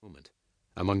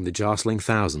Among the jostling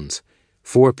thousands,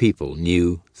 4 people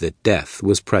knew that death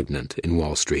was pregnant in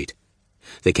Wall Street.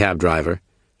 The cab driver,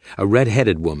 a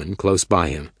red-headed woman close by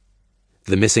him,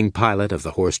 the missing pilot of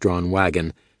the horse-drawn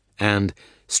wagon, and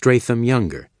Stratham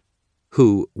Younger,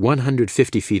 who,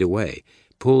 150 feet away,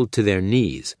 pulled to their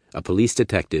knees a police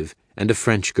detective and a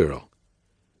French girl.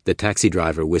 The taxi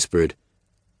driver whispered,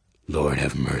 "Lord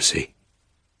have mercy."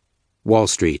 Wall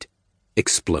Street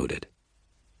exploded.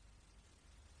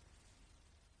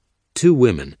 2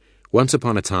 women, once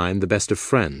upon a time the best of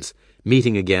friends,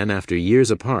 meeting again after years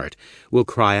apart, will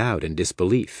cry out in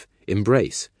disbelief,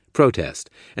 embrace, protest,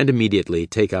 and immediately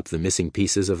take up the missing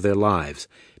pieces of their lives,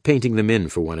 painting them in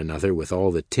for one another with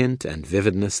all the tint and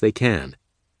vividness they can.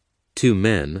 2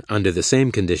 men, under the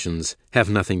same conditions, have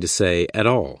nothing to say at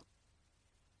all.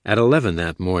 At 11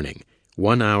 that morning,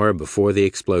 1 hour before the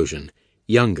explosion,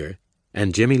 Younger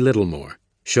and Jimmy Littlemore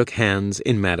shook hands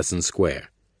in Madison Square,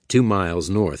 2 miles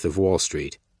north of Wall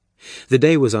Street. The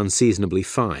day was unseasonably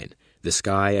fine, the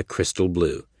sky a crystal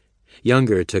blue.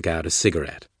 Younger took out a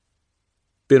cigarette.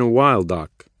 "Been a while,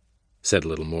 Doc," said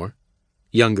Littlemore.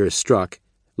 Younger struck,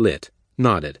 lit,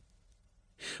 nodded.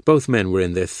 Both men were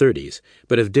in their 30s,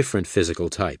 but of different physical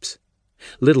types.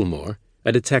 Littlemore,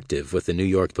 a detective with the New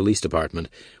York Police Department,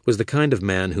 was the kind of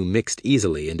man who mixed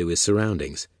easily into his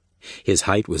surroundings. His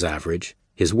height was average,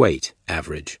 his weight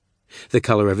average, the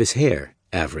color of his hair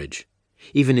average.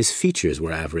 Even his features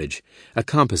were average, a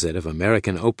composite of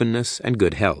American openness and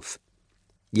good health.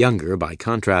 Younger, by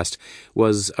contrast,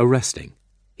 was arresting.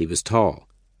 He was tall.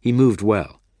 He moved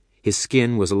well. His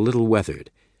skin was a little weathered.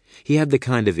 He had the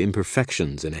kind of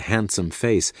imperfections in a handsome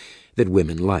face that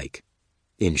women like.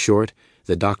 In short,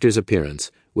 the doctor's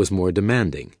appearance was more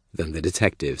demanding than the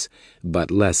detective's, but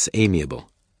less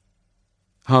amiable.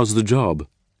 "How's the job?"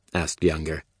 asked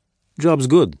Younger. "Job's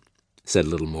good," said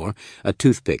Littlemore, a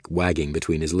toothpick wagging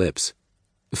between his lips.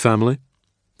 "Family?"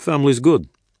 "Family's good."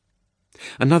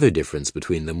 Another difference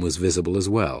between them was visible as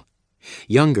well.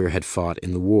 Younger had fought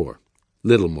in the war.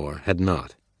 Littlemore had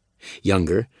not.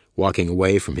 Younger, walking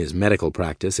away from his medical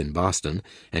practice in Boston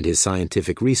and his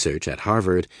scientific research at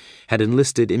Harvard, had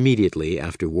enlisted immediately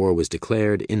after war was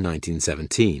declared in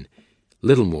 1917.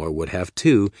 Littlemore would have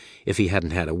too if he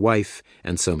hadn't had a wife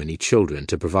and so many children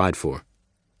to provide for.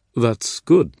 "That's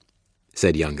good,"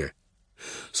 said Younger.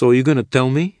 "So are you going to tell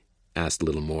me?" asked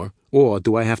Littlemore, "or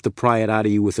do I have to pry it out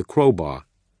of you with a crowbar?"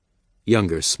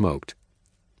 Younger smoked.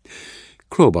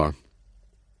 "Crowbar."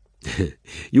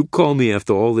 "You call me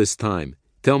after all this time,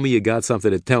 tell me you got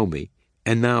something to tell me,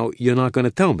 and now you're not going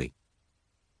to tell me."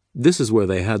 "This is where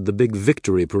they had the big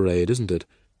victory parade, isn't it?"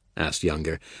 asked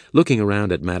Younger, looking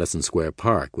around at Madison Square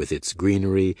Park with its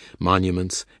greenery,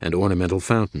 monuments, and ornamental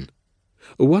fountain.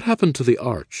 "What happened to the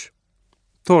arch?"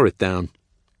 "Tore it down."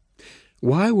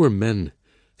 "Why were men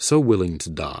so willing to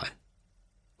die?"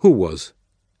 "Who was?"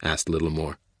 asked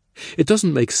Littlemore. "It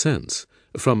doesn't make sense,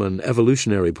 from an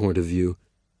evolutionary point of view."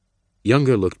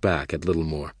 Younger looked back at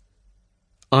Littlemore.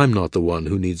 "I'm not the one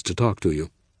who needs to talk to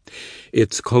you.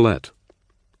 It's Colette."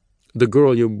 "The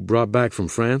girl you brought back from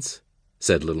France?"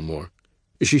 said Littlemore.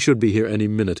 "She should be here any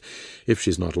minute, if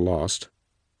she's not lost."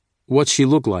 "What's she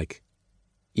look like?"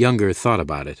 Younger thought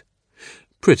about it.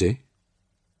 "Pretty."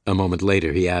 A moment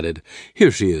later he added,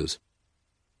 "Here she is."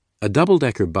 A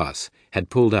double-decker bus had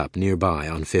pulled up nearby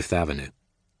on Fifth Avenue.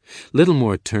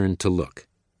 Littlemore turned to look.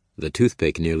 The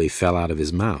toothpick nearly fell out of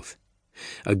his mouth.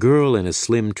 A girl in a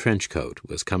slim trench coat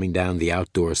was coming down the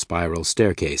outdoor spiral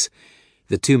staircase.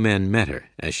 The 2 men met her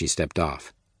as she stepped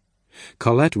off.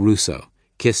 Colette Rousseau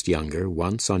kissed Younger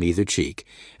once on either cheek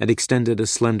and extended a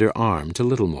slender arm to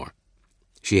Littlemore.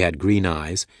 She had green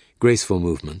eyes, graceful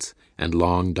movements, and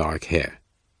long dark hair.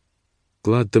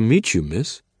 "Glad to meet you,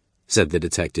 miss," said the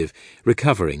detective,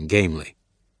 recovering gamely.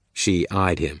 She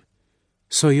eyed him.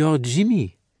 "So you're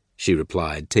Jimmy," she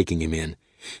replied, taking him in.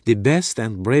 "The best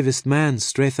and bravest man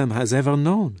Stratham has ever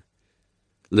known."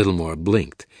 Littlemore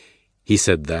blinked. "He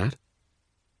said that?"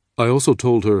 "I also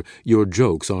told her your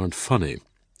jokes aren't funny,"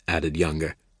 added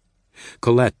Younger.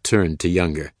 Colette turned to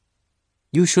Younger.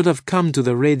 "You should have come to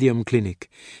the radium clinic.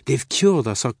 They've cured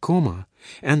a sarcoma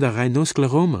and a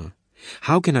rhinoscleroma.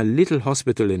 How can a little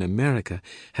hospital in America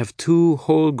have 2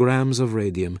 whole grams of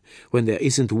radium when there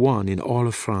isn't one in all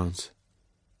of France?"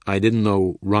 "I didn't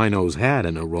know rhinos had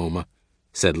an aroma,"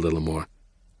 said Littlemore.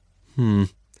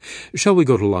 "Shall we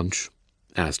go to lunch?"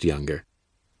 asked Younger.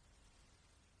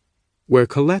 Where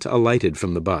Colette alighted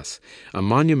from the bus, a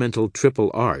monumental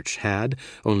triple arch had,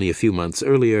 only a few months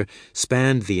earlier,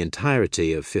 spanned the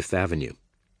entirety of Fifth Avenue.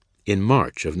 In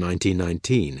March of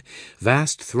 1919,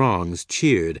 vast throngs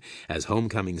cheered as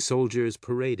homecoming soldiers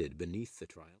paraded beneath the trial.